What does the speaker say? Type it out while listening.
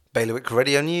Bailiwick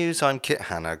Radio News, I'm Kit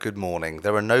Hanna. Good morning.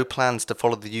 There are no plans to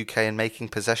follow the UK in making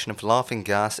possession of laughing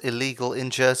gas illegal in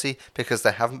Jersey because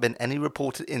there haven't been any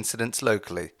reported incidents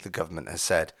locally, the government has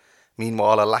said.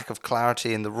 Meanwhile, a lack of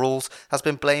clarity in the rules has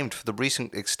been blamed for the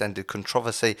recent extended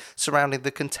controversy surrounding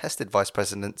the contested vice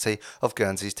presidency of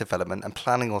Guernsey's Development and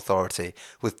Planning Authority,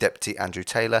 with Deputy Andrew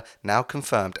Taylor now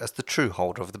confirmed as the true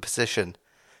holder of the position.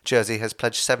 Jersey has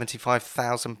pledged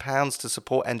 £75,000 to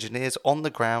support engineers on the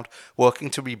ground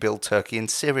working to rebuild Turkey and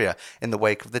Syria in the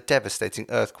wake of the devastating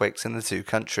earthquakes in the two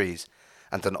countries.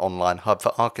 And an online hub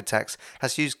for architects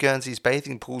has used Guernsey's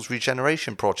bathing pools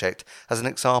regeneration project as an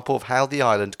example of how the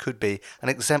island could be an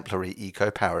exemplary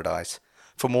eco-paradise.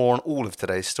 For more on all of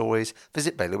today's stories,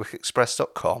 visit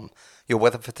bailiwickexpress.com. Your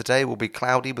weather for today will be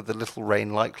cloudy with a little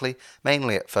rain likely,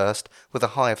 mainly at first, with a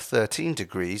high of 13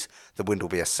 degrees. The wind will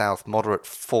be a south moderate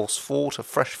force 4 to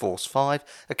fresh force 5,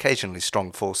 occasionally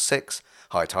strong force 6.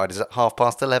 High tide is at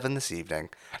 11:30 this evening.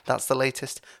 That's the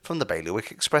latest from the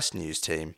Bailiwick Express news team.